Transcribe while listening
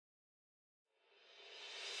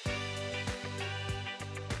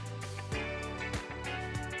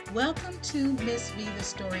Welcome to Miss V, the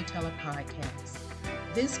Storyteller podcast.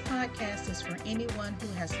 This podcast is for anyone who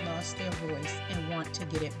has lost their voice and want to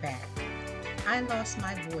get it back. I lost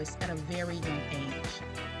my voice at a very young age,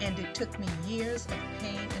 and it took me years of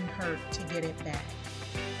pain and hurt to get it back.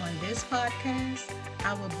 On this podcast,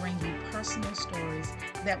 I will bring you personal stories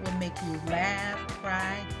that will make you laugh,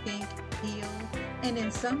 cry, think, heal, and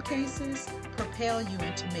in some cases, propel you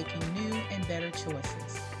into making new and better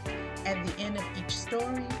choices. At the end of each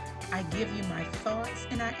story, I give you my thoughts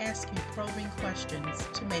and I ask you probing questions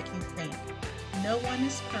to make you think. No one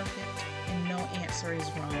is perfect and no answer is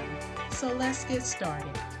wrong. So let's get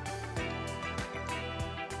started.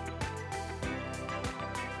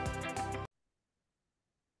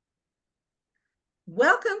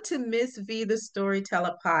 Welcome to Miss V, the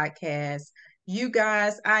Storyteller podcast. You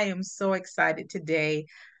guys, I am so excited today.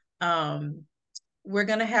 I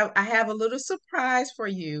have a little surprise for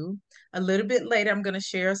you. A little bit later, I'm going to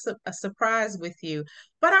share a surprise with you.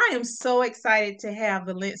 But I am so excited to have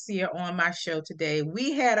Valencia on my show today.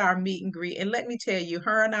 We had our meet and greet, and let me tell you,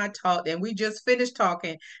 her and I talked, and we just finished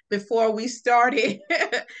talking before we started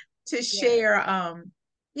to Yes. share.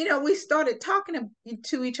 We started talking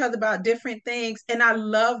to each other about different things, and I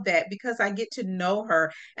love that because I get to know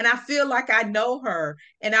her, and I feel like I know her,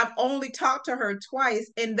 and I've only talked to her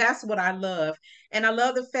twice, and that's what I love. And I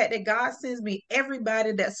love the fact that God sends me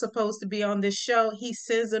everybody that's supposed to be on this show. He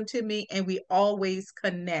sends them to me, and we always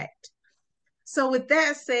connect. So, with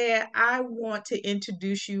that said, I want to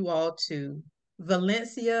introduce you all to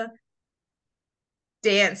Valencia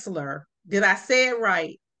Dantzler. Did I say it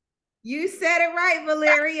right? You said it right,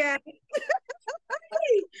 Valeria.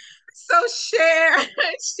 So, share, tell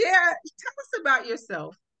us about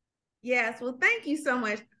yourself. Yes. Well, thank you so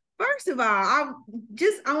much. First of all, I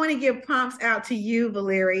want to give prompts out to you,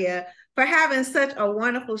 Valeria, for having such a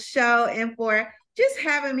wonderful show and for just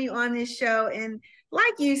having me on this show. And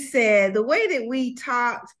like you said, the way that we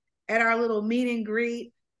talked at our little meet and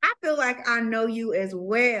greet, I feel like I know you as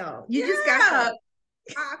well. You just got to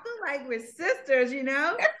Yeah. I feel like we're sisters, you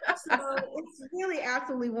know? So it's really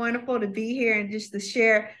absolutely wonderful to be here and just to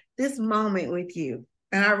share this moment with you.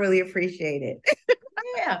 And I really appreciate it.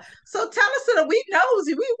 Yeah. So tell us so that we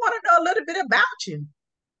nosy. We want to know a little bit about you.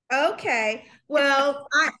 Okay. Well,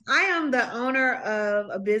 I am the owner of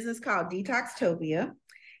a business called Detoxtopia.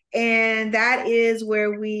 And that is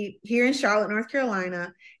where we here in Charlotte, North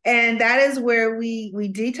Carolina, and that is where we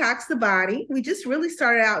detox the body. We just really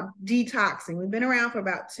started out detoxing. We've been around for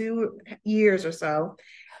about 2 years or so,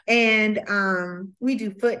 and we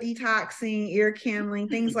do foot detoxing, ear candling,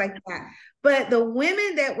 things like that. But the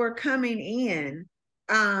women that were coming in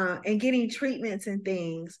and getting treatments and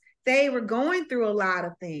things, they were going through a lot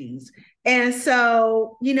of things. And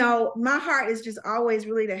so, my heart is just always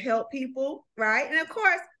really to help people, right? And of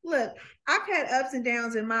course, look, I've had ups and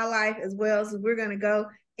downs in my life as well. So we're going to go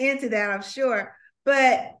into that, I'm sure.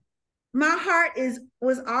 But my heart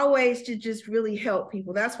was always to just really help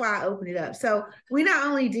people. That's why I opened it up. So we not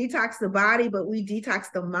only detox the body, but we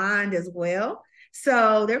detox the mind as well.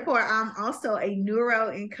 So therefore, I'm also a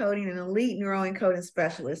neuroencoding, an elite neuroencoding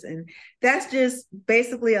specialist. And that's just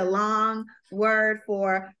basically a long word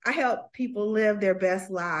for I help people live their best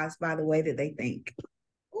lives by the way that they think.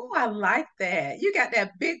 Oh, I like that. You got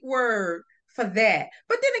that big word for that.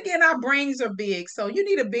 But then again, our brains are big, so you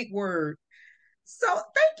need a big word. So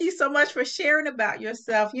thank you so much for sharing about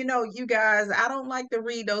yourself. You guys, I don't like to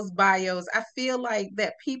read those bios. I feel like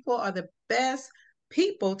that people are the best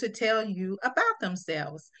people to tell you about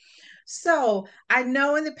themselves. So I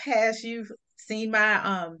know in the past you've seen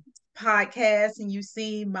my podcast and you've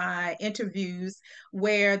seen my interviews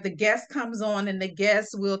where the guest comes on and the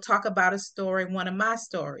guest will talk about a story, one of my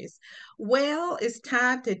stories. Well, it's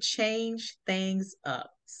time to change things up.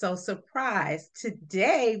 So, surprise,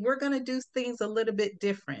 today we're going to do things a little bit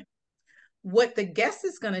different. What the guest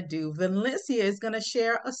is going to do, Valencia is going to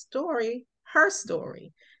share a story, her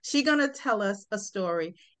story. She's going to tell us a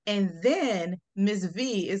story, and then Ms.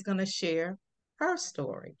 V is going to share her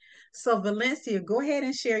story. So, Valencia, go ahead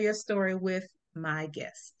and share your story with my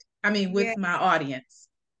guest. Yeah. With my audience.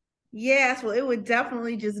 Yes, well, it would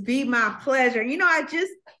definitely just be my pleasure. I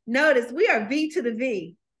just noticed we are V to the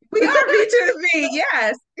V. We are V to the V,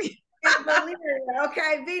 yes. And Valeria,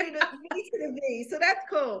 okay, V to the V. So that's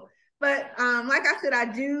cool. But like I said,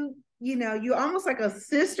 I do, you're almost like a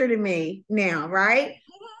sister to me now, right?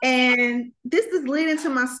 And this is leading to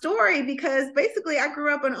my story because basically I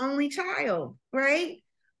grew up an only child, right?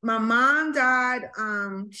 My mom died.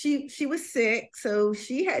 She was sick, so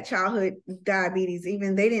she had childhood diabetes.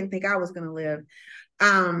 Even they didn't think I was going to live.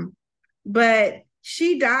 But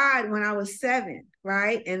she died when I was 7,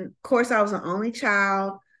 right? And of course, I was the only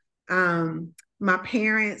child. My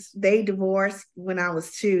parents, they divorced when I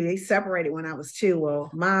was 2. They separated when I was 2. Well,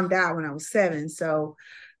 mom died when I was 7. So,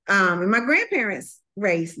 and my grandparents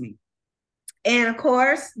raised me. And of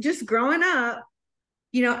course, just growing up,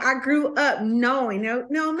 I grew up knowing. Now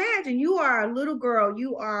imagine you are a little girl.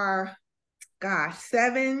 You are, gosh,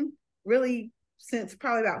 7, really, since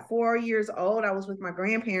probably about 4 years old. I was with my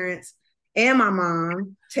grandparents and my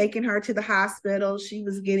mom, taking her to the hospital. She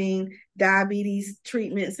was getting diabetes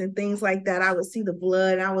treatments and things like that. I would see the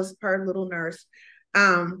blood. I was her little nurse.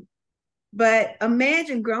 But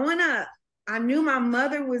imagine growing up, I knew my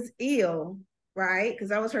mother was ill, right?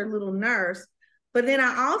 Because I was her little nurse. But then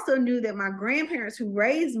I also knew that my grandparents who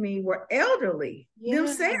raised me were elderly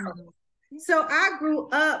themselves. So I grew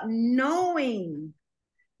up knowing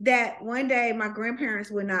that one day my grandparents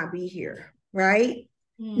would not be here, right?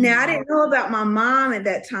 Now, I didn't know about my mom at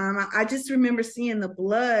that time. I just remember seeing the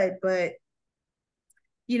blood, but,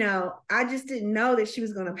 I just didn't know that she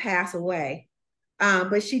was going to pass away.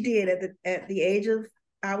 But she did at the age of,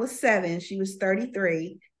 I was 7, she was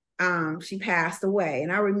 33. She passed away.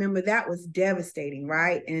 And I remember that was devastating,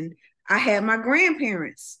 right? And I had my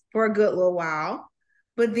grandparents for a good little while.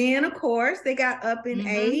 But then, of course, they got up in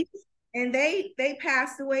age and they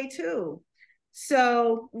passed away too.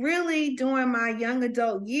 So really during my young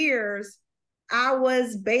adult years, I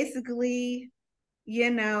was basically,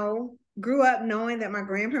 grew up knowing that my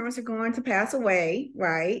grandparents are going to pass away,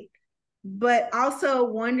 right? But also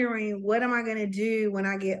wondering, what am I going to do when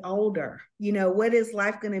I get older? What is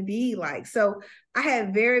life going to be like? So I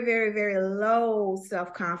had very, very, very low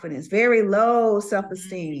self-confidence, very low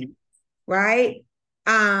self-esteem, right?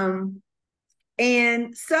 And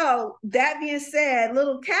so that being said,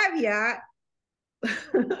 little caveat,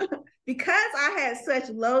 because I had such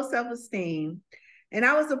low self-esteem, and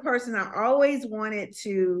I was the person I always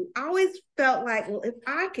always felt like, well, if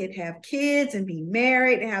I could have kids and be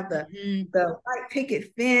married and have the white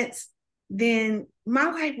picket fence, then my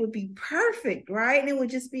life would be perfect, right? And it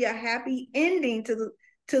would just be a happy ending to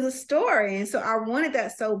the story. And so I wanted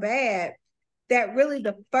that so bad that really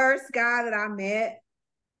the first guy that I met,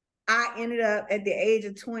 I ended up at the age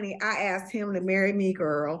of 20, I asked him to marry me,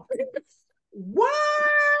 girl. What?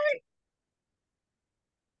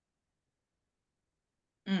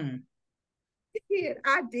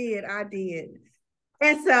 I did.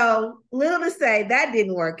 And so, little to say, that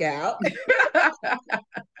didn't work out. It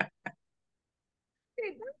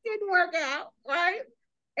didn't work out, right?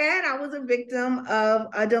 And I was a victim of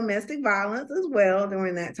a domestic violence as well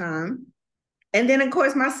during that time. And then, of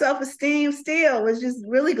course, my self-esteem still was just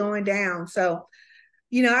really going down. So,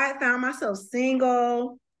 I found myself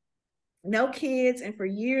single, no kids, and for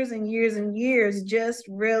years and years and years, just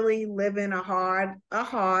really living a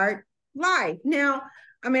hard life. Now,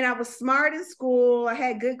 I mean, I was smart in school, I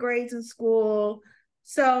had good grades in school,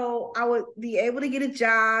 so I would be able to get a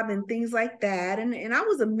job and things like that. And I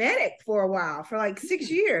was a medic for a while, for like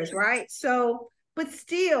 6 years, right? So, but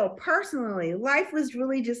still, personally, life was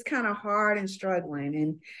really just kind of hard and struggling.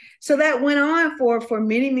 And so that went on for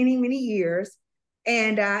many, many, many years.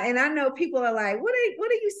 And I know people are like, what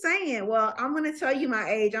are you saying? Well, I'm going to tell you my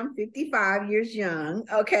age. I'm 55 years young.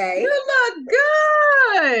 Okay. You look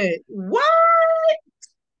good. What?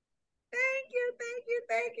 Thank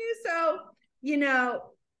you. So,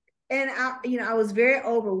 and I was very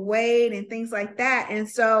overweight and things like that. And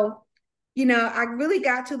so, I really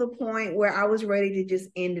got to the point where I was ready to just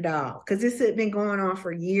end it all, because this had been going on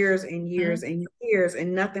for years and years and years,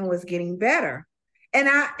 and nothing was getting better. And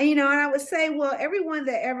I would say, well, everyone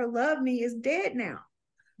that ever loved me is dead now.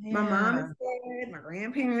 Yeah. My mom is dead. My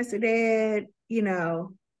grandparents are dead.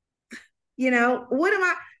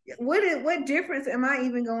 What difference am I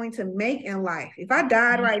even going to make in life? If I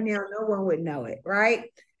died right now, no one would know it, right?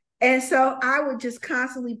 And so I would just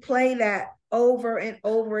constantly play that over and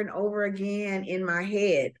over and over again in my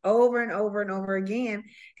head, over and over and over again.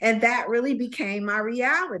 And that really became my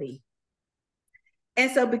reality. And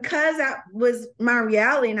so because that was my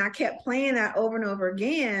reality and I kept playing that over and over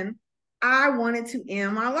again, I wanted to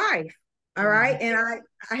end my life. All right. And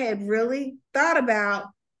I had really thought about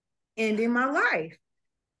ending my life.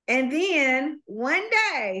 And then one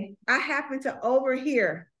day I happened to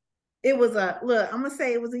overhear, I'm going to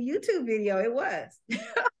say it was a YouTube video. It was.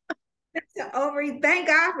 Thank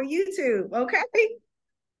God for YouTube. Okay.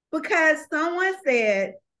 Because someone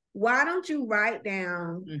said, why don't you write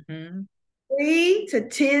down 3 to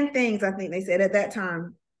 10 things, I think they said at that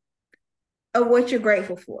time, of what you're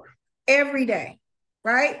grateful for every day,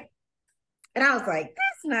 right? And I was like,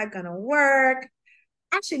 that's not going to work.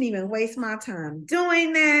 I shouldn't even waste my time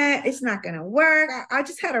doing that. It's not going to work. I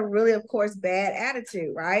just had a really, of course, bad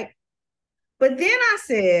attitude, right? But then I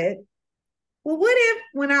said, well, what if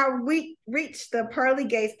when I reach the pearly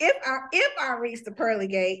gates, if I reach the pearly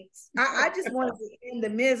gates, I just wanted to end the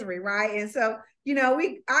misery, right? And so,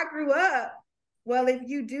 I grew up. Well, if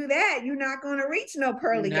you do that, you're not going to reach no You're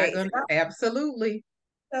pearly not gates, gonna, right? absolutely.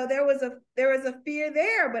 So there was a fear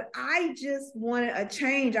there, but I just wanted a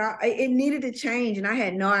change. It needed to change, and I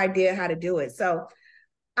had no idea how to do it. So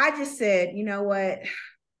I just said, you know what?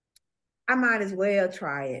 I might as well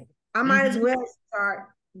try it. I might as Mm-hmm. well start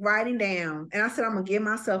writing down. And I said, I'm gonna give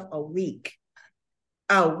myself a week,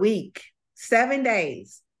 7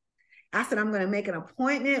 days. I said, I'm gonna make an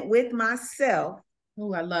appointment with myself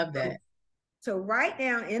Oh, I love to, that. to write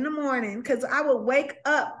down in the morning because I would wake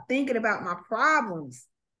up thinking about my problems,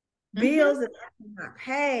 Mm-hmm. bills that I could not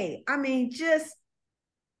pay. I mean, just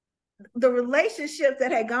the relationships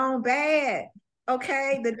that had gone bad,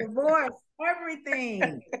 okay, the divorce,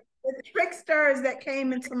 everything, the tricksters that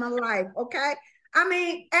came into my life, okay. I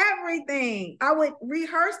mean, everything. I would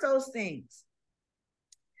rehearse those things.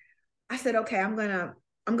 I said, okay, I'm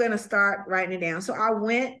gonna start writing it down. So I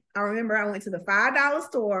remember I went to the $5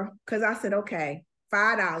 store because I said, okay,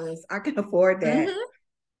 $5, I can afford that. Mm-hmm.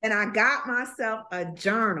 And I got myself a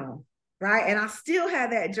journal, right? And I still have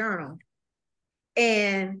that journal.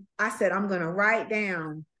 And I said, I'm going to write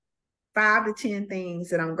down 5 to 10 things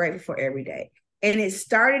that I'm grateful for every day. And it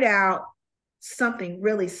started out something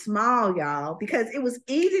really small, y'all, because it was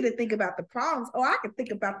easy to think about the problems. Oh, I could think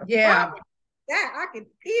about the Yeah. problems. That I could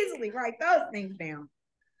easily write those things down.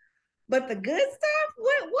 But the good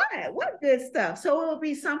stuff, what good stuff? So it would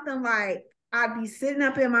be something like I'd be sitting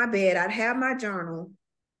up in my bed, I'd have my journal,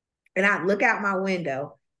 and I'd look out my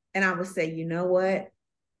window and I would say, you know what?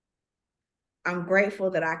 I'm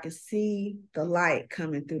grateful that I could see the light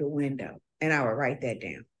coming through the window. And I would write that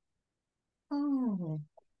down. Oh.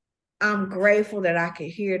 I'm grateful that I could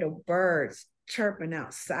hear the birds chirping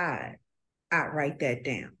outside. I'd write that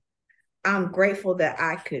down. I'm grateful that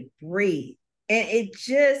I could breathe. And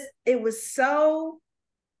it was so,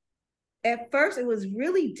 at first, it was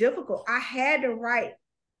really difficult. I had to write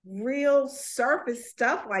real surface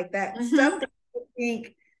stuff like that, stuff Mm-hmm. that you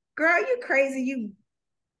think, girl, you crazy. You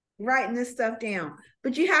writing this stuff down.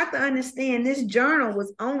 But you have to understand this journal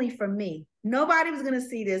was only for me. Nobody was going to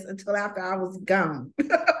see this until after I was gone.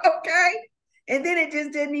 Okay. And then it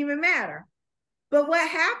just didn't even matter. But what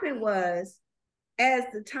happened was, as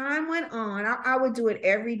the time went on, I would do it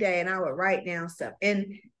every day and I would write down stuff.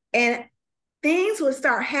 And things would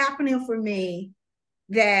start happening for me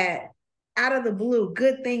that out of the blue,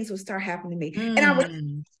 good things would start happening to me. And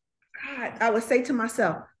Mm. I would say to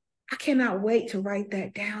myself, I cannot wait to write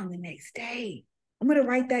that down the next day. I'm going to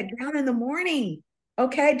write that down in the morning,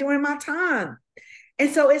 okay, during my time.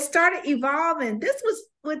 And so it started evolving. This was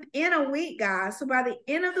within a week, guys. So by the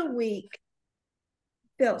end of the week,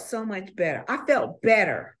 I felt so much better. I felt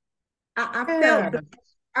better. Yeah.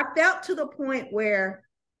 I felt to the point where,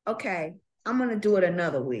 okay, I'm going to do it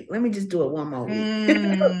another week. Let me just do it one more week.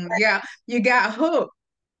 Yeah. You got hooked.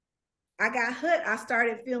 I got hooked. I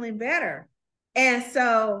started feeling better. And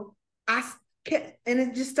so I kept, and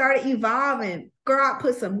it just started evolving. Girl,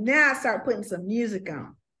 now I start putting some music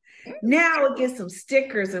on. Now I would get some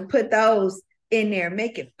stickers and put those in there,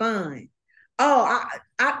 make it fun. Oh,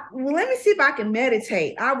 well, let me see if I can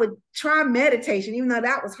meditate. I would try meditation, even though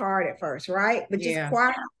that was hard at first, right? But just Yeah.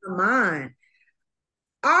 quiet my mind.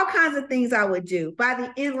 All kinds of things I would do. By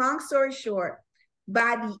the end, long story short,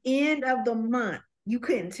 by the end of the month, you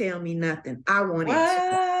couldn't tell me nothing. What? I wanted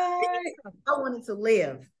to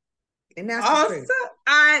live. And that's the truth. Awesome.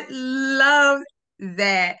 I love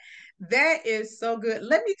that. That is so good.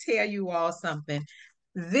 Let me tell you all something.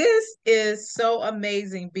 This is so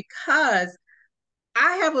amazing because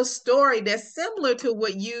I have a story that's similar to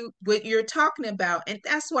what you're talking about. And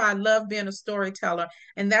that's why I love being a storyteller.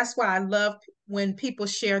 And that's why I love when people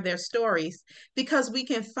share their stories because we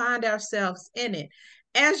can find ourselves in it.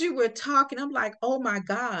 As you were talking, I'm like, oh my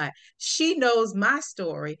God, she knows my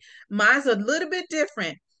story. Mine's a little bit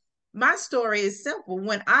different. My story is simple.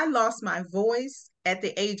 When I lost my voice at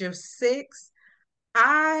the age of 6,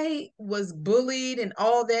 I was bullied and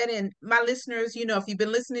all that. And my listeners, if you've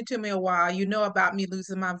been listening to me a while, you know about me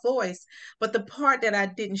losing my voice. But the part that I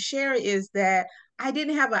didn't share is that I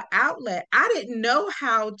didn't have an outlet. I didn't know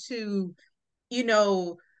how to, you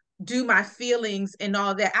know, do my feelings and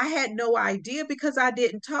all that. I had no idea because I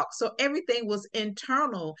didn't talk. So everything was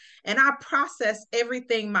internal and I processed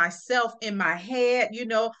everything myself in my head.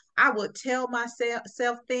 I would tell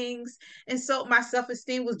myself things. And so my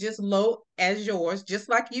self-esteem was just low as yours, just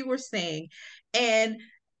like you were saying. And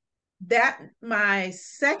that my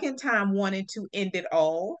second time wanting to end it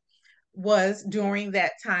all was during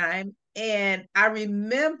that time. And I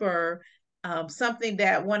remember something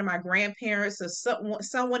that one of my grandparents or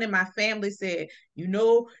someone in my family said,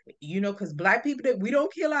 because Black people, that we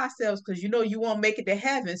don't kill ourselves because you won't make it to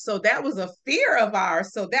heaven. So that was a fear of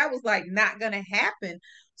ours. So that was like not going to happen.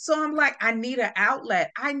 So I'm like, I need an outlet.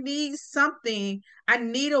 I need something. I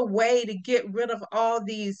need a way to get rid of all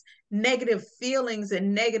these negative feelings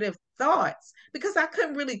and negative thoughts because I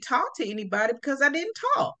couldn't really talk to anybody because I didn't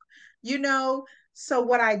talk you know so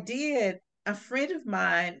what I did, a friend of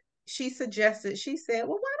mine, she suggested, she said,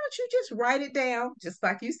 well, why don't you just write it down, just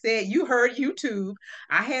like you said, you heard YouTube.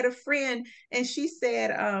 I had a friend and she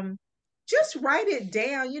said, just write it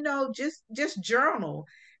down, just journal.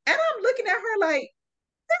 And I'm looking at her like,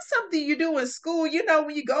 that's something you do in school.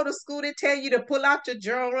 When you go to school, they tell you to pull out your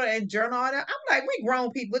journal and journal on it. I'm like, we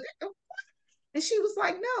grown people. And she was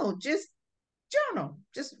like, no, just journal.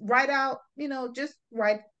 Just write out, just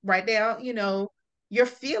write down, your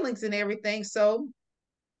feelings and everything. So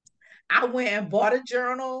I went and bought a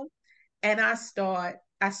journal and I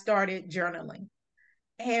started journaling.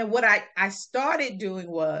 And what I started doing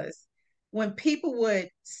was when people would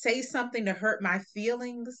say something to hurt my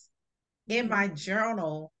feelings in Mm-hmm. my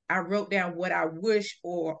journal, I wrote down what I wish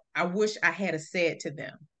I had said to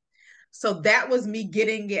them. So that was me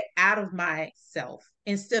getting it out of myself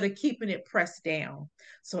instead of keeping it pressed down.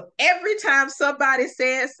 So every time somebody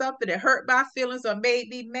said something that hurt my feelings or made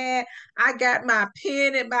me mad, I got my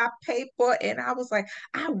pen and my paper and I was like,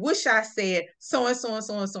 I wish I said so and so and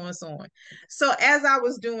so and so and so on. So as I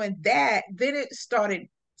was doing that, then it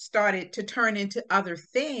started to turn into other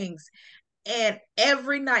things. And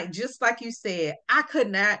every night, just like you said, I could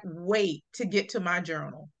not wait to get to my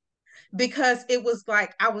journal because it was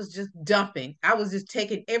like I was just dumping. I was just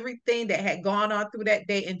taking everything that had gone on through that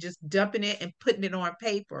day and just dumping it and putting it on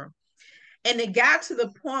paper. And it got to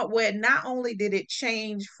the point where not only did it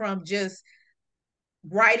change from just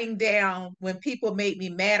writing down when people made me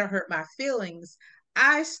mad or hurt my feelings,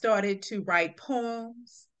 I started to write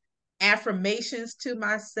poems, affirmations to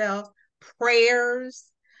myself, prayers,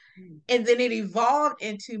 and then it evolved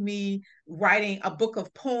into me writing a book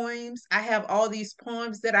of poems. I have all these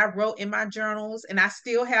poems that I wrote in my journals, and I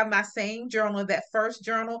still have my same journal, that first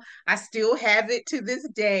journal. I still have it to this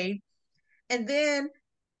day. And then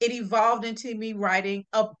it evolved into me writing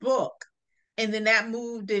a book. And then that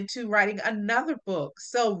moved into writing another book.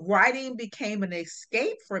 So writing became an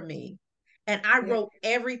escape for me. And I Yeah. wrote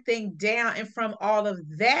everything down. And from all of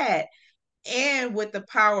that, and with the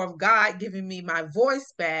power of God giving me my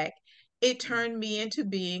voice back, it turned me into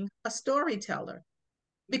being a storyteller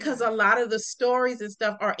because Yes. a lot of the stories and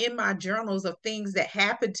stuff are in my journals of things that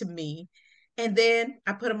happened to me. And then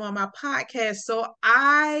I put them on my podcast. So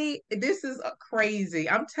this is crazy.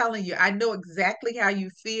 I'm telling you, I know exactly how you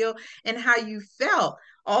feel and how you felt.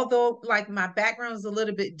 Although, like, my background is a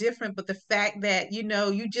little bit different, but the fact that,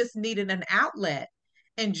 you just needed an outlet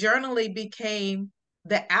and journaling became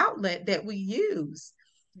the outlet that we use.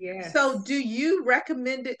 So, Yes. do you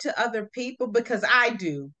recommend it to other people? Because I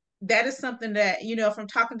do. That is something that, if I'm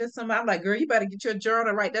talking to somebody, I'm like, girl, you better get your journal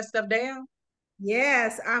and write that stuff down.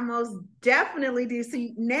 Yes, I most definitely do.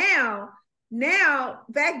 See, now,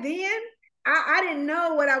 back then, I didn't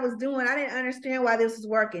know what I was doing. I didn't understand why this was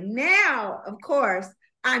working. Now, of course,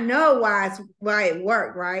 I know why it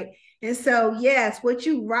worked, right? And so, yes, what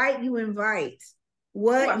you write, you invite.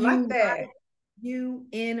 Oh, I What like you that. write, you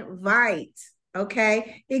invite.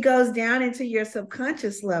 Okay. It goes down into your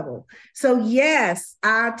subconscious level. So, yes,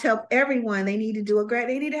 I tell everyone they need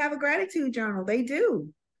to have a gratitude journal. They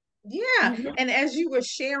do. Yeah. Mhm. And as you were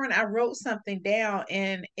sharing, I wrote something down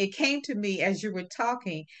and it came to me as you were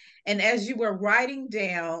talking. And as you were writing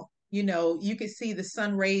down, you could see the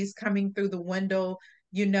sun rays coming through the window,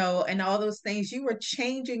 and all those things. You were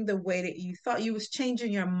changing the way that you thought. You was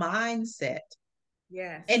changing your mindset.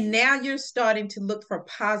 And Yes. now you're starting to look for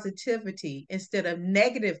positivity instead of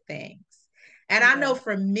negative things. And I know Yes.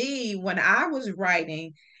 for me, when I was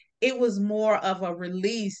writing, it was more of a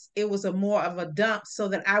release. It was a more of a dump so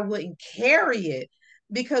that I wouldn't carry it.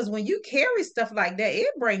 Because when you carry stuff like that,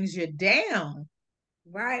 it brings you down.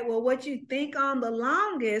 Right. Well, what you think on the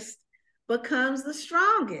longest becomes the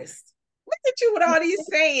strongest. Look at you with all these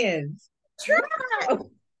sayings. Wow.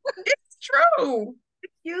 It's true.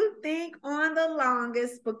 You think on the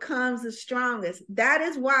longest becomes the strongest. That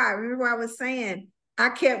is why, remember I was saying, I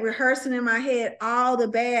kept rehearsing in my head all the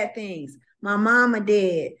bad things. My mama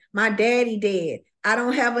dead, my daddy dead, I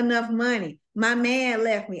don't have enough money. My man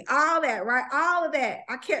left me. All that, right? All of that.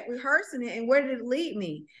 I kept rehearsing it. And where did it lead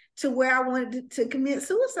me? To where I wanted to commit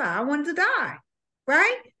suicide. I wanted to die,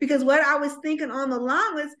 right? Because what I was thinking on the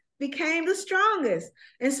longest became the strongest.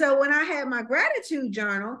 And so when I had my gratitude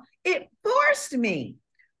journal, it forced me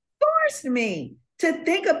to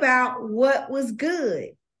think about what was good.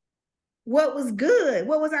 What was good?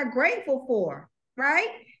 What was I grateful for? Right?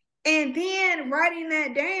 And then writing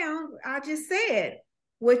that down, I just said,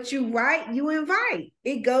 what you write, you invite.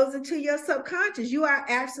 It goes into your subconscious. You are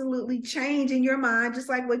absolutely changing your mind, just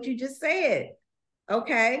like what you just said.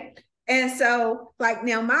 Okay. And so, like,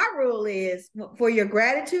 now my rule is for your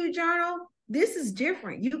gratitude journal, this is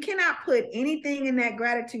different. You cannot put anything in that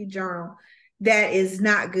gratitude journal that is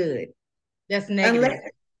not good. That's negative. Unless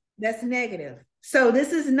that's negative. So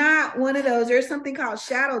this is not one of those. There's something called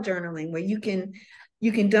shadow journaling where you can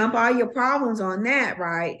dump all your problems on that,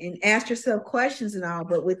 right? And ask yourself questions and all.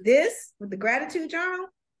 But with this, with the gratitude journal,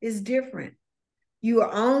 it's different. You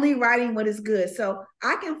are only writing what is good. So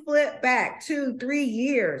I can flip back 2-3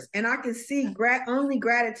 years and I can see only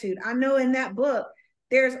gratitude. I know in that book,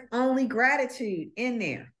 there's only gratitude in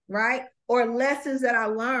there, right? Or lessons that I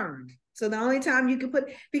learned. So the only time you can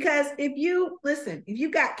put, because if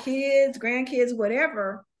you got kids, grandkids,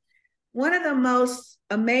 whatever, one of the most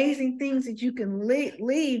amazing things that you can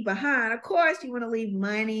leave behind, of course, you want to leave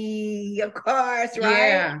money, of course, right?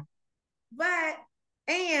 Yeah. But,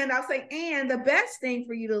 and I'll say, and the best thing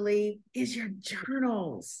for you to leave is your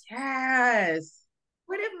journals. Yes.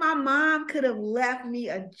 What if my mom could have left me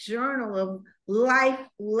a journal of life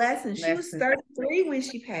lessons? She was Lesson. 33 when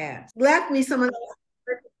she passed. Left me some of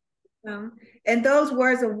and those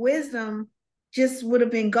words of wisdom just would have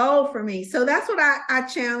been gold for me. So that's what I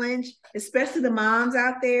challenge, especially the moms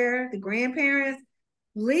out there, the grandparents.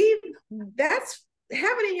 Leave that's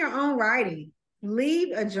have it in your own writing.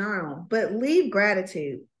 Leave a journal, but leave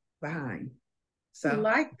gratitude behind. I So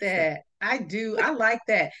like that. I do. I like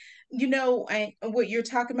that. What you're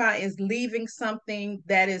talking about is leaving something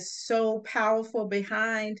that is so powerful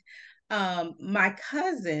behind. My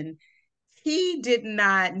cousin, he did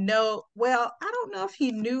not know. Well, I don't know if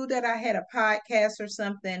he knew that I had a podcast or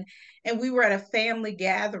something. And we were at a family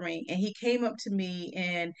gathering, and he came up to me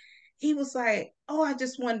and he was like, "Oh, I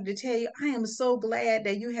just wanted to tell you, I am so glad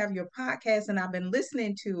that you have your podcast and I've been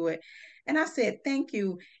listening to it." And I said, "Thank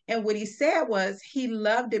you." And what he said was he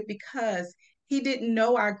loved it because he didn't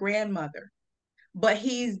know our grandmother, but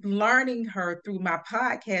he's learning her through my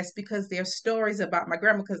podcast because there's stories about my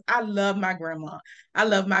grandma. Because I love my grandma, I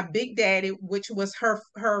love my big daddy, which was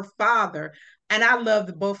her father, and I love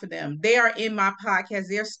the both of them. They are in my podcast.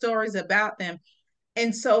 There's stories about them,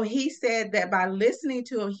 and so he said that by listening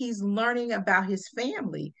to him, he's learning about his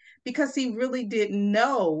family because he really didn't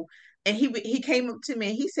know. And he came up to me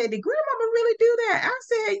and he said, "Did grandmama really do that?" I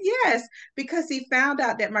said, "Yes," because he found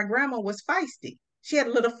out that my grandma was feisty. She had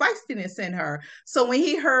a little feistiness in her. So when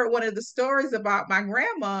he heard one of the stories about my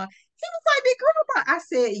grandma, he was like, "Did grandma?" I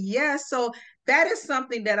said, "Yes." So that is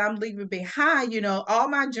something that I'm leaving behind. All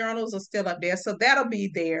my journals are still up there. So that'll be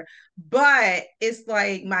there. But it's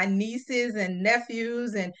like my nieces and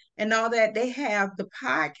nephews and all that, they have the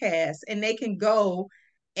podcast and they can go,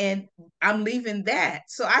 and I'm leaving that.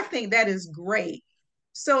 So I think that is great.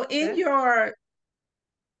 So in your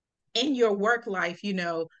work life,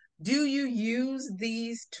 do you use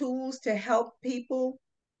these tools to help people?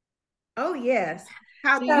 oh yes.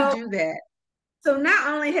 How do you So do that? So not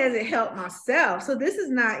only has it helped myself, so this is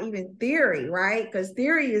not even theory, right? Because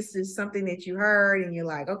theory is just something that you heard and you're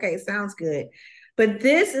like, okay, it sounds good. But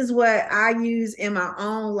this is what I use in my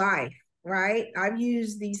own life, right? I've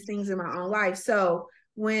used these things in my own life. So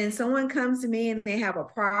when someone comes to me and they have a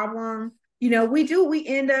problem, we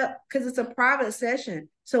end up, because it's a private session.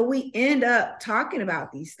 So we end up talking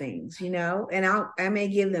about these things, and I may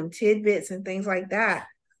give them tidbits and things like that.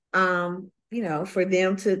 For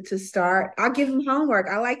them to start. I'll give them homework.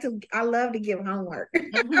 I love to give homework.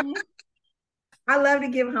 Mm-hmm. I love to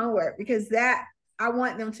give homework because I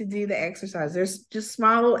want them to do the exercise. There's just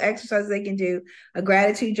small little exercises they can do. A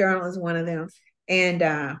gratitude journal is one of them.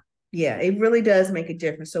 And yeah, it really does make a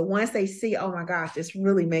difference. So once they see, oh my gosh, it's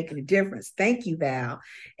really making a difference. Thank you, Val.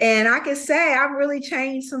 And I can say I've really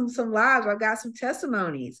changed some lives. I've got some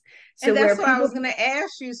testimonies to And where that's what I people. was going to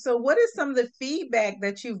ask you. So, what is some of the feedback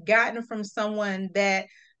that you've gotten from someone that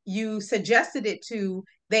you suggested it to?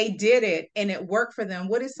 They did it and it worked for them.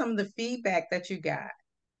 What is some of the feedback that you got?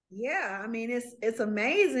 Yeah, I mean it's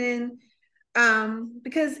amazing.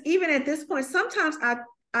 Because even at this point, sometimes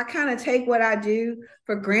I kind of take what I do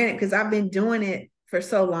for granted because I've been doing it for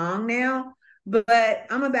so long now. but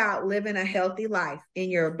I'm about living a healthy life in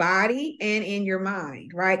your body and in your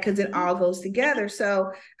mind, right? Because it Mhm. all goes together.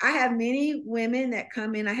 So I have many women that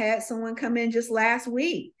come in. I had someone come in just last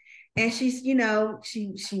week, and she's,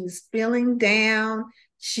 she was feeling down.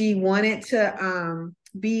 She wanted to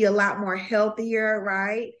be a lot more healthier,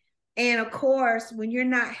 right? And of course, when you're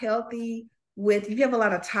not healthy, with if you have a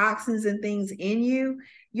lot of toxins and things in you,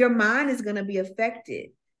 your mind is going to be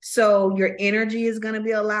affected. So your energy is going to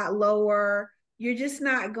be a lot lower. You're just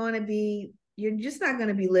not going to be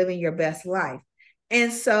living your best life.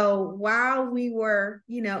 And so while we were,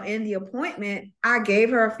 in the appointment, I gave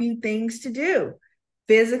her a few things to do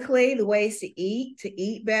physically, the ways to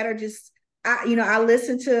eat better. I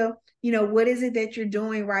listened to, what is it that you're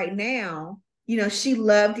doing right now? She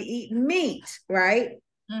loved to eat meat, right?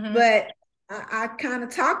 Mhm. But I kind of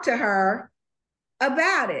talked to her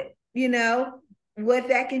about it, what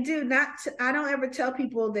that can do. I don't ever tell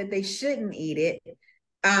people that they shouldn't eat it.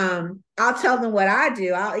 I'll tell them what I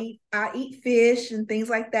do. I eat fish and things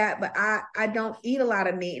like that, but I don't eat a lot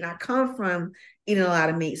of meat, and I come from eating a lot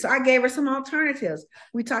of meat. So I gave her some alternatives.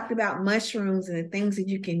 We talked about mushrooms and the things that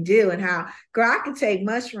you can do, and how, girl, I can take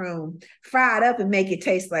mushroom, fry it up, and make it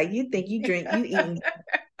taste like you think you eating.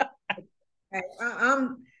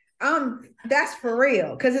 That's for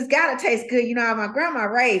real, because it's got to taste good. You know how my grandma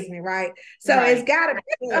raised me, right? So it's Right. got to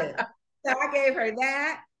be good. So I gave her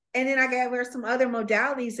that, and then I gave her some other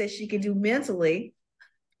modalities that she could do mentally,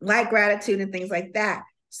 like gratitude and things like that.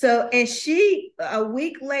 So, and a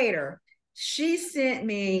week later, she sent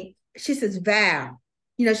me. She says, "Val,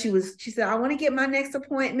 she said, I want to get my next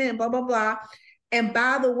appointment, blah blah blah." And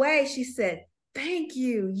by the way, she said, "Thank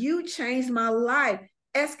you. You changed my life!"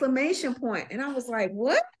 Exclamation point. And I was like,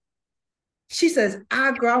 "What?" She says,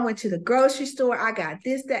 I went to the grocery store. I got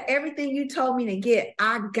this, that, everything you told me to get.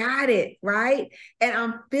 I got it, right? And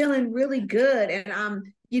I'm feeling really good. And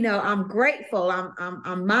I'm grateful.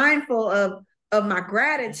 I'm mindful of my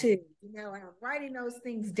gratitude, and I'm writing those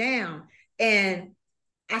things down. And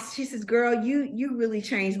she says, "Girl, you really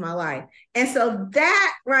changed my life." And so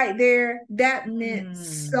that right there, that meant Mm.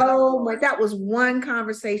 so much. That was one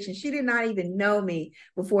conversation. She did not even know me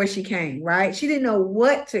before she came, right? She didn't know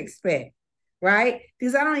what to expect, right?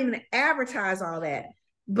 Because I don't even advertise all that.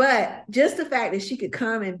 But just the fact that she could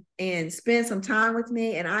come and spend some time with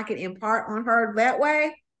me, and I could impart on her that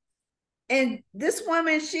way. And this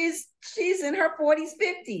woman, she's in her 40s,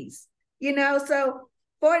 50s, so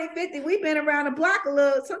 40, 50, we've been around the block a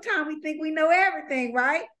little. Sometimes we think we know everything,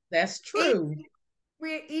 right? That's It, true.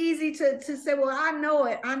 we're easy to say, well, I know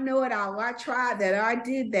it. I know it all. I tried that. Or I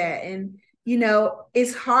did that. And,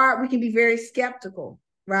 it's hard. We can be very skeptical,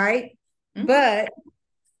 right? Mhm. But,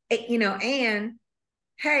 and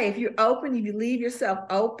hey, if you're open, if you leave yourself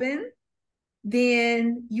open,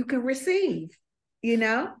 then you can receive, you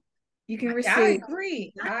know, you can I receive.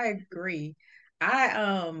 agree. I agree.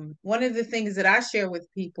 I one of the things that I share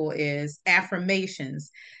with people is affirmations.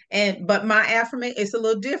 And but my affirmation is a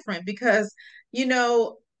little different because you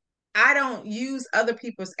know I don't use other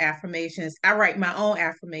people's affirmations. I write my own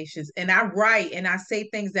affirmations and I write and I say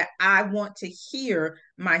things that I want to hear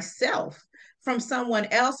myself from someone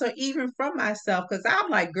else or even from myself because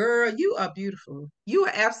I'm like, girl, you are beautiful. You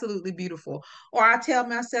are absolutely beautiful. Or I tell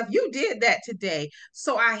myself, you did that today.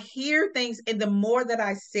 So I hear things, and the more that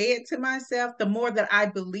I say it to myself, the more that I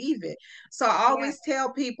believe it. So I Yeah. always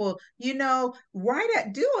tell people, write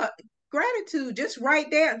it, do a gratitude, just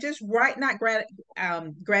write down, just write, not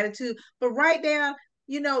gratitude, but write down,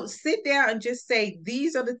 sit down and just say,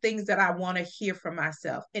 these are the things that I want to hear from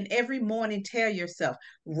myself. And every morning, tell yourself,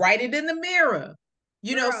 write it in the mirror,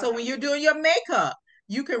 so Girl, when you're doing your makeup,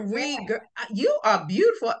 you can yeah. read, you are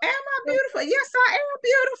beautiful. Am I beautiful? Yes, I am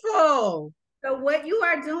beautiful. So what you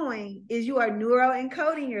are doing is you are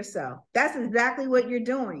neuroencoding yourself. That's exactly what you're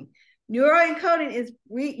doing. Neuroencoding is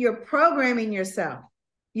you're programming yourself.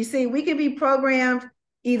 You see, we can be programmed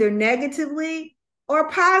either negatively or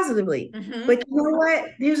positively. Mm-hmm. But you know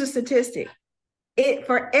what? Here's a statistic.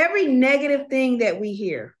 For every negative thing that we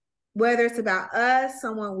hear, whether it's about us,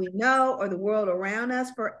 someone we know, or the world around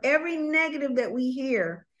us, for every negative that we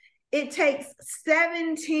hear, it takes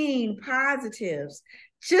 17 positives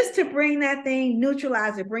just to bring that thing,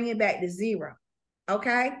 neutralize it, bring it back to zero.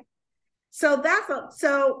 Okay. So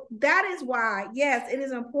that is why, yes, it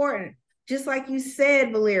is important. Just like you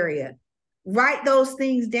said, Valeria, write those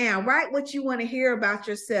things down. Write what you want to hear about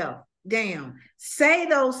yourself down. Say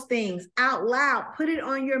those things out loud. Put it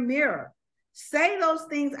on your mirror. Say those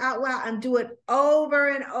things out loud and do it over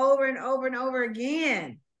and over and over and over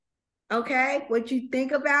again. Okay. What you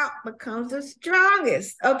think about becomes the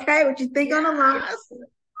strongest. Okay. What you think on the line Yes. is the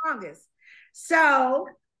strongest. So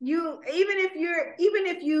you even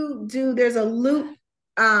if you do there's a loop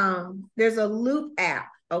app,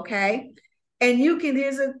 okay? And you can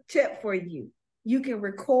here's a tip for you. You can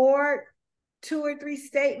record 2 or 3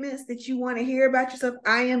 statements that you want to hear about yourself.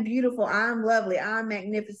 I am beautiful, I'm lovely, I'm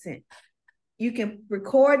magnificent. You can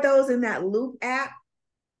record those in that loop app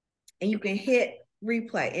and you can hit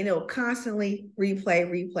replay and it'll constantly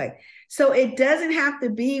replay. So it doesn't have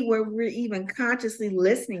to be where we're even consciously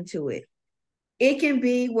listening to it. It can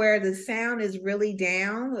be where the sound is really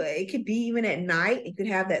down. It could be even at night. It could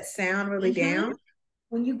have that sound really Mm-hmm. down.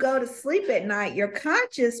 When you go to sleep at night, your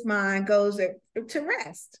conscious mind goes to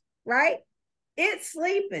rest, right? It's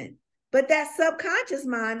sleeping. But that subconscious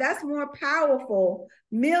mind, that's more powerful,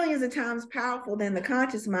 millions of times powerful than the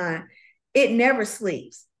conscious mind. It never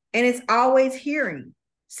sleeps and it's always hearing.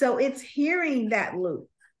 So it's hearing that loop.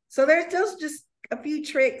 So there's just a few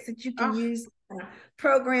tricks that you can Oh, use to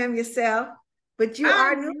program yourself, but you I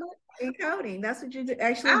are new encoding. That's what you're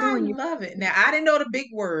actually I doing. You love it. Now, I didn't know the big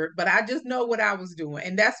word, but I just know what I was doing.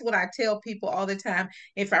 And that's what I tell people all the time.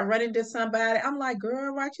 If I run into somebody, I'm like,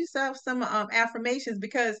 girl, write yourself some affirmations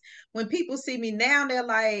because when people see me now, they're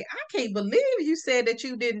like, I can't believe you said that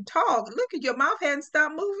you didn't talk. Look at your mouth hadn't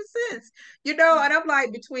stopped moving since, and I'm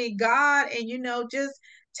like, between God and, just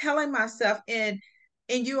telling myself and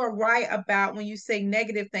you are right about when you say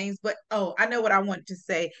negative things, but oh, I know what I want to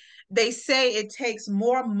say. They say it takes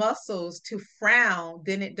more muscles to frown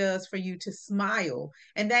than it does for you to smile.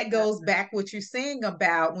 And that goes back what you're saying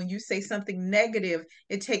about when you say something negative,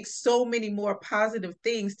 it takes so many more positive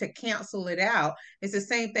things to cancel it out. It's the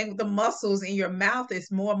same thing with the muscles in your mouth.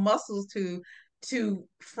 It's more muscles to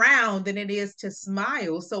frown than it is to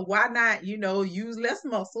smile. So why not, use less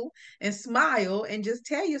muscle and smile and just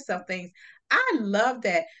tell yourself things. I love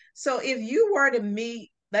that. So if you were to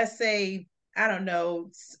meet, let's say, I don't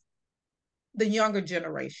know, the younger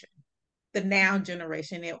generation, the now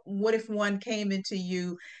generation, and what if one came into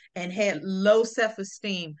you and had low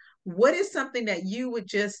self-esteem? What is something that you would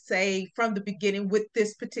just say from the beginning with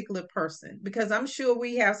this particular person? Because I'm sure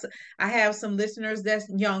I have some listeners that's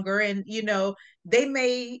younger and, they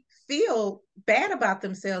may feel bad about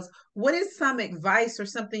themselves. What is some advice or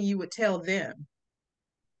something you would tell them?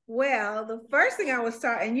 Well, the first thing I would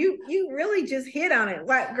start, and you really just hit on it.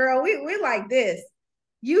 Like, girl, we're like this.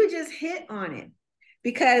 You just hit on it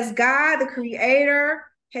because God, the creator,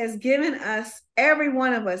 has given us, every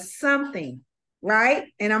one of us, something, right?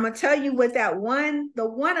 And I'm gonna tell you what the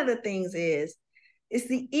one of the things is. It's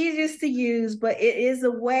the easiest to use, but it is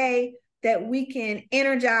a way that we can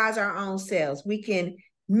energize our own selves. We can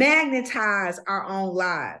magnetize our own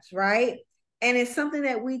lives, right? And it's something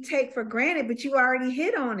that we take for granted, but you already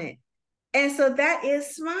hit on it. And so that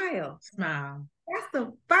is smile. Smile. That's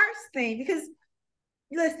the first thing because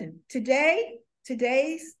listen,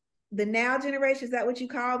 today's the now generation, is that what you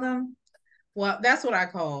call them? Well, that's what I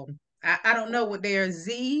call them. I don't know what they're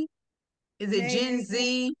Z. Is it Maybe, Gen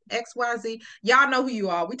Z, XYZ? Y'all know who you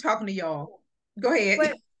are. We talking to y'all. Go ahead.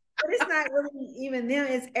 but but it's not really even them,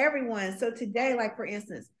 it's everyone. So today, like for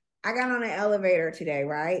instance, I got on an elevator today,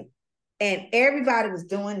 right? And everybody was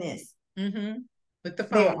doing this. Mm-hmm. With the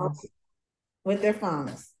They were all phones. with their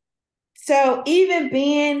phones. So even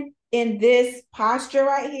being in this posture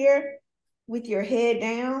right here with your head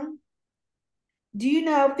down, do you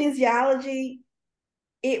know physiology?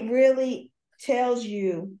 It really tells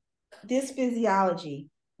you this physiology.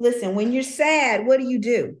 Listen, when you're sad, what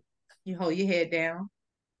do? You hold your head down.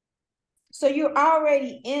 So you're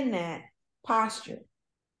already in that posture.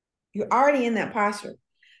 You're already in that posture.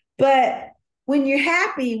 But when you're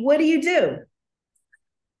happy, what do?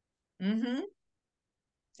 Mm-hmm.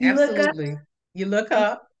 You look up Absolutely. You look and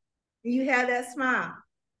up. you have that smile.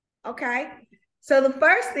 Okay. So the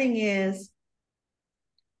first thing is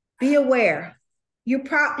be aware.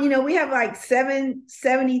 We have like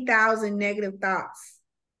 70,000 negative thoughts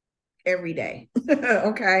every day.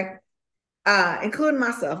 Okay. Including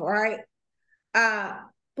myself. All right. But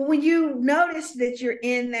when you notice that you're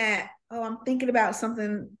in that, oh, I'm thinking about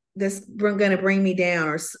something that's going to bring me down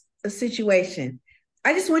or a situation,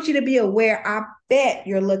 I just want you to be aware. I bet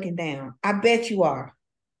you're looking down. I bet you are.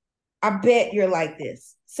 I bet you're like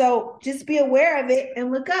this. So just be aware of it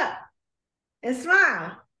and look up and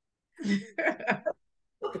smile.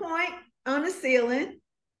 A point on the ceiling,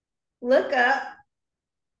 look up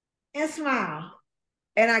and smile.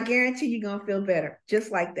 And I guarantee you're going to feel better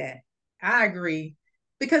just like that. I agree.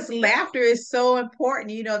 Because laughter is so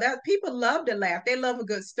important. That people love to laugh. They love a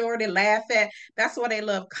good story to laugh at. That's why they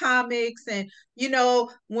love comics. And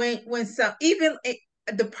when some even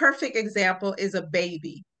the perfect example is a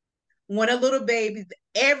baby. when a little baby,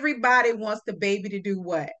 everybody wants the baby to do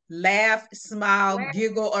what? Laugh, smile, Laugh.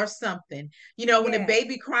 giggle, or something. You know, when the Yeah.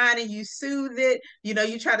 baby crying and you soothe it, you know,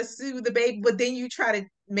 you try to soothe the baby, but then you try to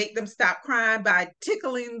make them stop crying by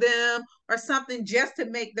tickling them or something just to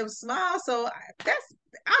make them smile. So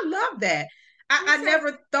I love that. I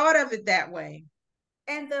never thought of it that way.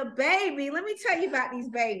 And the baby, let me tell you about these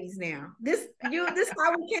babies now. This is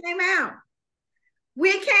how we came out.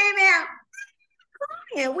 We came out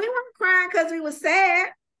crying. We weren't crying because we were sad.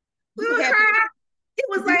 We You were happy crying. It to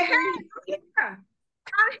was be like, hey, free. I'm here.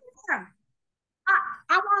 I'm here.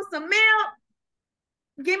 I want some milk.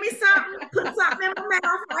 Give me something. Put something in my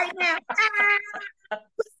mouth right now.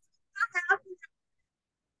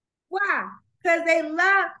 Why? Because they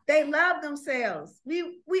love themselves. We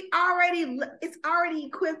already, it's already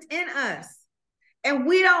equipped in us. And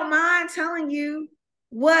we don't mind telling you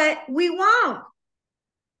what we want.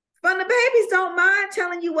 But the babies don't mind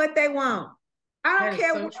telling you what they want. I That don't is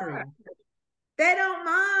care so what. true. They don't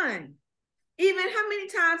mind. Even how many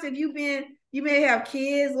times have you may have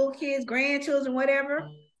kids, little kids, grandchildren, whatever.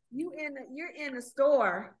 You're in the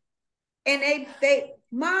store and they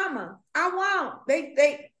mama, I want.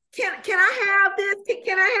 They can I have this?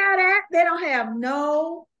 Can I have that? They don't have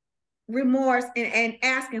no remorse and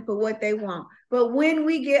asking for what they want. But when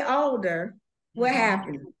we get older, what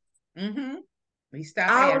happens? Mm-hmm. We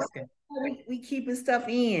stop Our, asking. we keeping stuff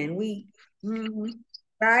in.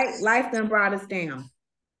 Right? Life done brought us down.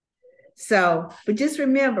 So, but just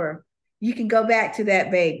remember, you can go back to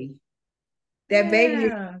that baby. That baby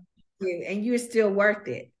is Yeah. you, and you're still worth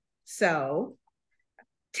it. So,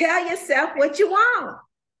 tell yourself what you want.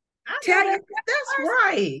 I know Tell yourself that's first.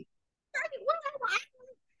 right.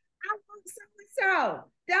 I want so and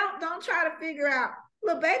so. Don't try to figure out.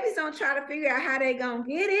 Little babies don't try to figure out how they gonna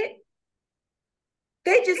get it.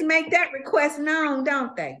 They just make that request known,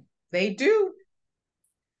 don't they? They do.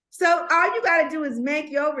 So all you got to do is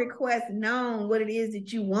make your request known what it is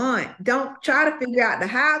that you want. Don't try to figure out the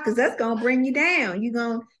how because that's going to bring you down. You're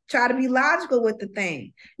going to try to be logical with the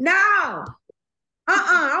thing. No,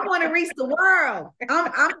 I want to reach the world. I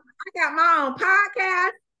got my own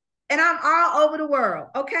podcast and I'm all over the world.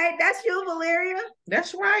 Okay, that's you, Valeria.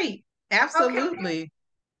 That's right. Okay, Absolutely.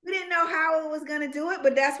 we didn't know how it was going to do it,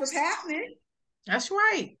 but that's what's happening. That's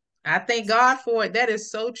right. I thank God for it. That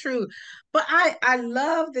is so true. But I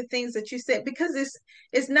love the things that you said because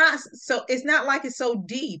it's not like it's so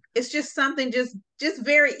deep. It's just something just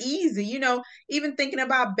very easy. You know, even thinking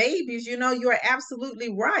about babies, you know, you're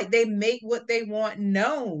absolutely right. They make what they want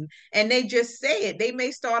known and they just say it. They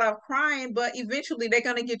may start off crying, but eventually they're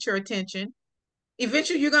going to get your attention.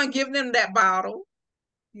 Eventually you're going to give them that bottle,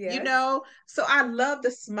 you Yes. know. So I love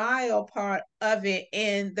the smile part of it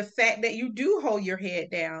and the fact that you do hold your head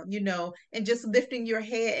down, you know, and just lifting your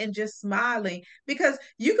head and just smiling because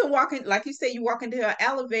you can walk in, like you say, you walk into an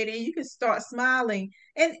elevator and you can start smiling,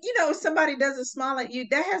 and you know, if somebody doesn't smile at you,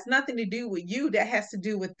 that has nothing to do with you, that has to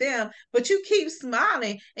do with them, but you keep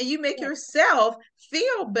smiling and you make yourself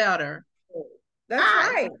feel better. That's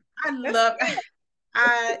i right. I That's love right.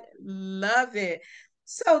 I love it.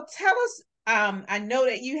 So tell us, I know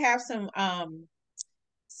that you have some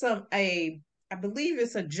a I believe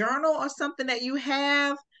it's a journal or something that you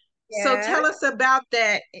have. So Yes. tell us about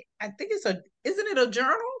that. I think isn't it a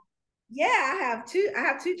journal? Yeah, I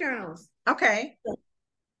have two journals. Okay.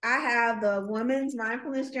 I have the woman's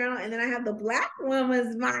mindfulness journal and then I have the Black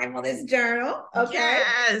woman's mindfulness journal. Okay.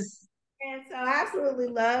 Yes. And so I absolutely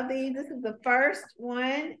love these. This is the first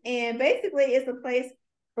one. And basically, it's a place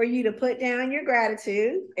for you to put down your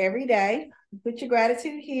gratitude every day. You put your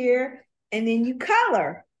gratitude here and then you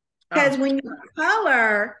color. Oh, Because when you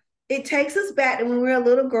color, it takes us back to when we were a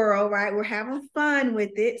little girl, right? We're having fun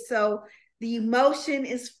with it. So the emotion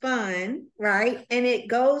is fun, right? And it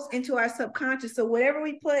goes into our subconscious. So whatever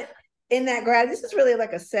we put in that gratitude, this is really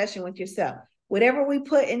like a session with yourself. Whatever we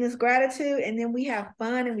put in this gratitude, and then we have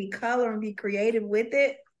fun and we color and be creative with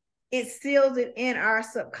it, it seals it in our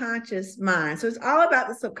subconscious mind. So it's all about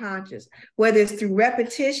the subconscious, whether it's through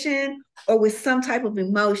repetition or with some type of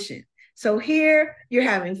emotion. So here you're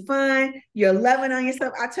having fun, you're loving on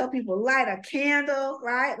yourself. I tell people, light a candle,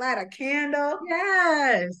 right? Light a candle.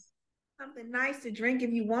 yes. Something nice to drink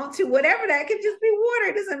if you want to, whatever that could just be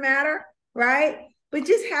water, it doesn't matter, right? But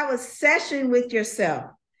just have a session with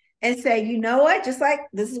yourself and say, you know what? Just like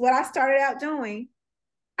this is what I started out doing.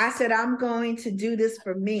 I said, I'm going to do this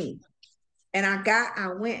for me. And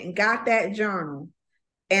I went and got that journal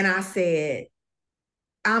and I said,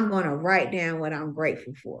 I'm going to write down what I'm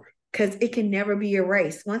grateful for because it can never be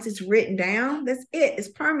erased. Once it's written down, that's it. It's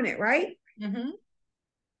permanent, right? Mm-hmm.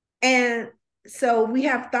 And so we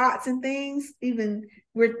have thoughts and things, even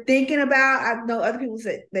we're thinking about. I know other people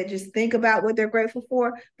that just think about what they're grateful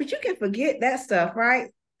for, but you can forget that stuff, right?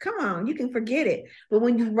 Come on, you can forget it. But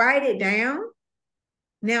when you write it down,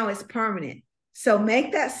 now it's permanent. So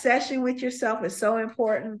make that session with yourself is so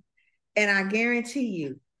important. And I guarantee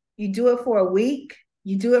you, you do it for a week,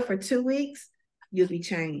 you do it for 2 weeks, you'll be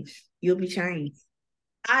changed. You'll be changed.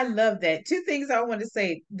 I love that. Two things I want to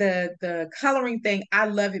say. The coloring thing, I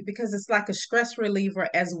love it because it's like a stress reliever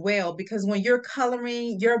as well. Because when you're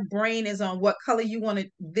coloring, your brain is on what color you want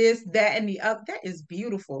it, this, that, and the other. That is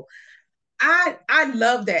beautiful. I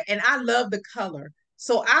love that. And I love the color.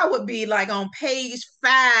 So I would be like on page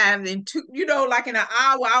 5 and two, like in an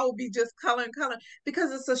hour, I would be just coloring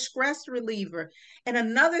because it's a stress reliever. And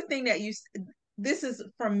another thing this is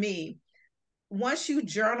from me. Once you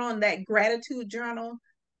journal in that gratitude journal,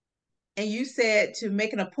 and you said to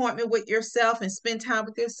make an appointment with yourself and spend time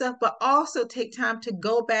with yourself, but also take time to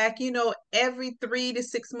go back, every 3 to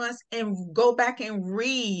 6 months and go back and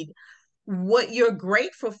read what you're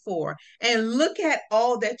grateful for and look at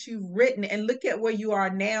all that you've written and look at where you are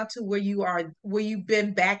now to where you've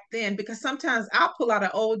been back then. Because sometimes I'll pull out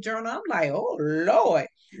an old journal. I'm like, oh Lord,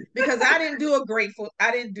 because I didn't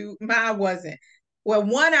do, mine wasn't. Well,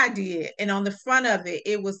 one I did, and on the front of it,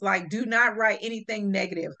 it was like, do not write anything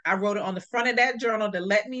negative. I wrote it on the front of that journal to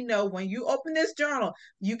let me know when you open this journal,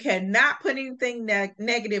 you cannot put anything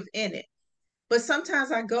negative in it. But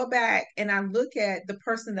sometimes I go back and I look at the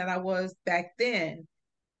person that I was back then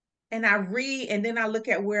and I read and then I look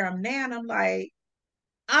at where I'm now and I'm like,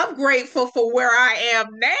 I'm grateful for where I am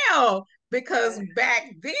now because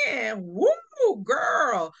back then, woo,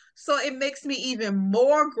 girl. So it makes me even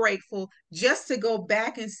more grateful just to go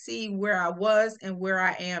back and see where I was and where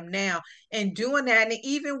I am now. And doing that, and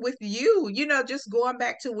even with you, just going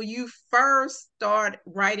back to when you first start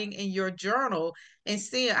writing in your journal and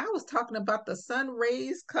seeing, I was talking about the sun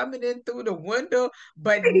rays coming in through the window,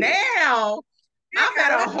 but now I'm I at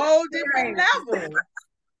got a whole different it. level.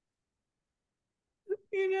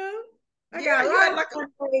 You know, I Yeah, got a you had lot of like fun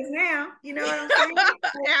ways now. You know what I'm saying?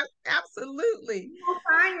 absolutely. You'll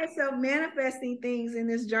find yourself manifesting things in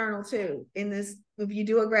this journal too. In this, if you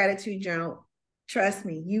do a gratitude journal, trust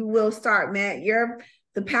me, you will start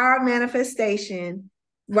the power of manifestation,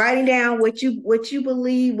 writing down what you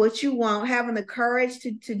believe, what you want, having the courage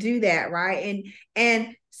to do that, right?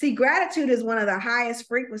 And see, gratitude is one of the highest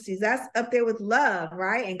frequencies. That's up there with love,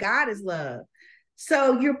 right? And God is love.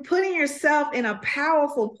 So you're putting yourself in a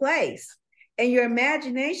powerful place, and your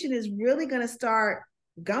imagination is really going to start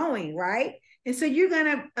going, right? And so you're going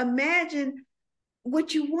to imagine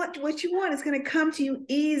what you want is going to come to you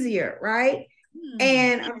easier, right? Hmm.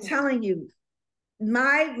 And I'm telling you,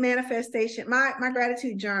 my manifestation, my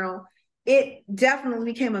gratitude journal, it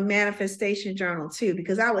definitely became a manifestation journal too,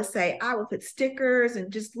 because I would put stickers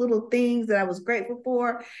and just little things that I was grateful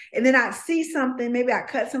for. And then I'd see something, maybe I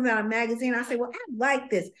cut something out of a magazine. I say, well, I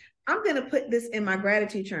like this. I'm going to put this in my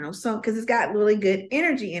gratitude journal. So, because it's got really good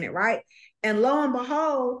energy in it, right? And lo and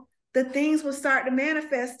behold, the things will start to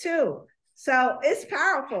manifest too. So it's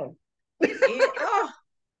powerful. Oh,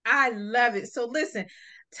 I love it. So listen,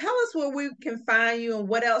 tell us where we can find you and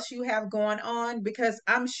what else you have going on because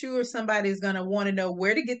I'm sure somebody's going to want to know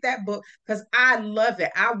where to get that book because I love it.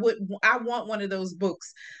 I want one of those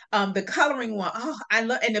books. The coloring one. Oh, I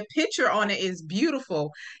love, and the picture on it is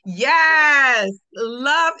beautiful. Yes,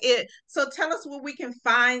 love it. So tell us where we can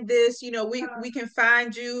find this. We can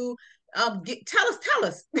find you. Tell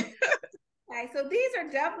us. Okay, so these are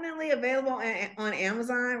definitely available on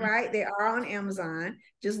Amazon, right? They are on Amazon.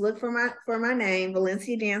 Just look for my name,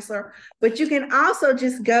 Valencia Dantzler. But you can also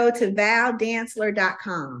just go to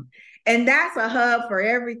valdantzler.com. And that's a hub for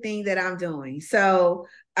everything that I'm doing. So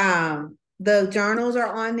the journals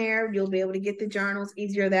are on there. You'll be able to get the journals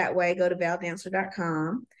easier that way. Go to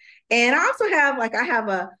valdantzler.com. And I also have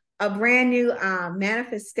a brand new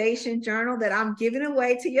manifestation journal that I'm giving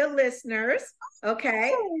away to your listeners.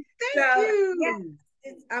 Okay. Oh, thank So yeah, you.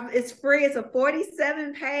 it's free. It's a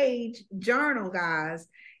 47-page journal, guys,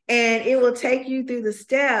 and it will take you through the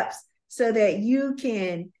steps so that you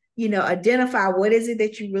can, identify what is it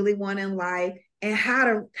that you really want in life and how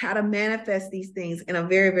to manifest these things in a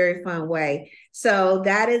very, very fun way. So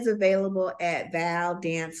that is available at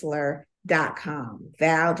valdantzler.com.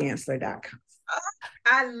 Valdantzler.com.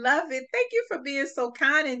 I love it. Thank you for being so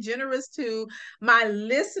kind and generous to my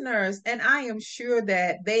listeners. And I am sure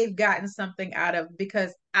that they've gotten something out of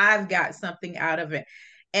because I've got something out of it.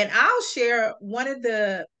 And I'll share one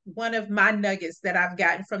of my nuggets that I've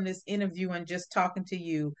gotten from this interview and just talking to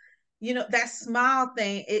you. that smile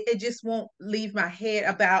thing, it just won't leave my head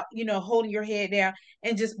about, holding your head down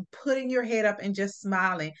and just putting your head up and just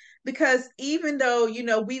smiling. Because even though,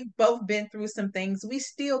 we've both been through some things, we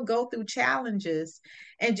still go through challenges,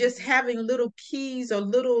 and just having little keys or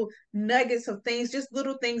little nuggets of things, just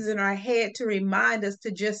little things in our head to remind us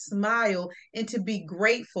to just smile and to be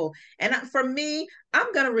grateful. And for me,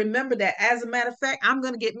 I'm going to remember that. As a matter of fact, I'm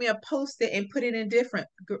going to get me a post-it and put it in different,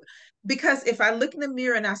 because if I look in the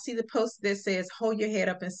mirror and I see the post that says hold your head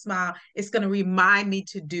up and smile, it's going to remind me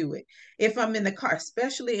to do it. If I'm in the car,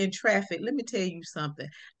 especially in traffic, let me tell you something.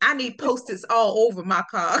 I need post-its all over my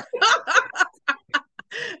car.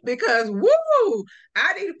 Because woo,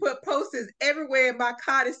 I need to put post-its everywhere in my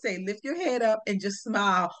car to say lift your head up and just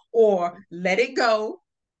smile, or let it Yeah. go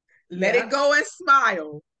and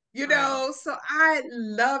smile. Smile. So I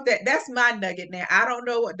love that. That's my nugget now. I don't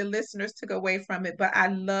know what the listeners took away from it, but I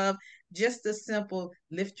love just the simple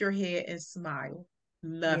lift your head and smile.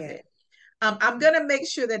 Love Yeah. it. I'm gonna make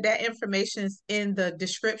sure that that information is in the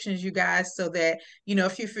descriptions, you guys, so that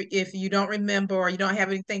if you don't remember or you don't have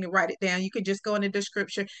anything to write it down, you can just go in the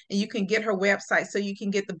description and you can get her website so you can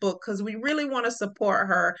get the book, because we really want to support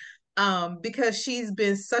her, because she's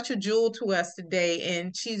been such a jewel to us today,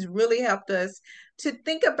 and she's really helped us to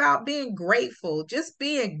think about being grateful, just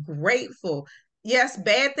being grateful. Yes,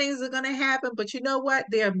 bad things are going to happen, but you know what?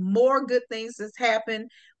 There are more good things that's happened.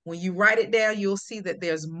 When you write it down, you'll see that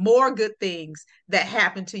there's more good things that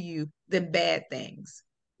happen to you than bad things.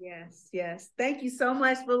 Yes, yes. Thank you so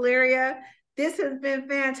much, Valeria. This has been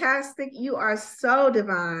fantastic. You are so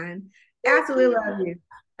divine. Thank Absolutely love you. you.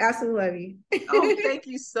 Absolutely love Oh, you. thank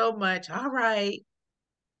you so much. All right.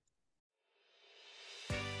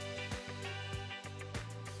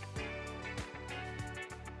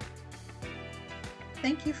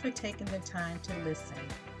 Thank you for taking the time to listen.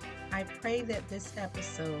 I pray that this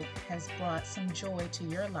episode has brought some joy to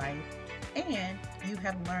your life and you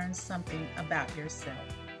have learned something about yourself.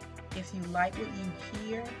 If you like what you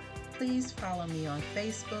hear, please follow me on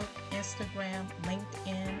Facebook, Instagram,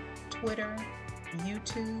 LinkedIn, Twitter,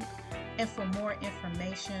 YouTube. And for more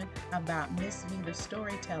information about Miss V the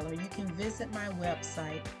Storyteller, you can visit my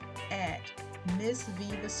website at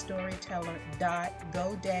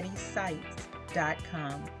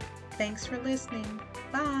missvthestoryteller.godaddysite.com. Thanks for listening.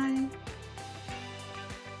 Bye.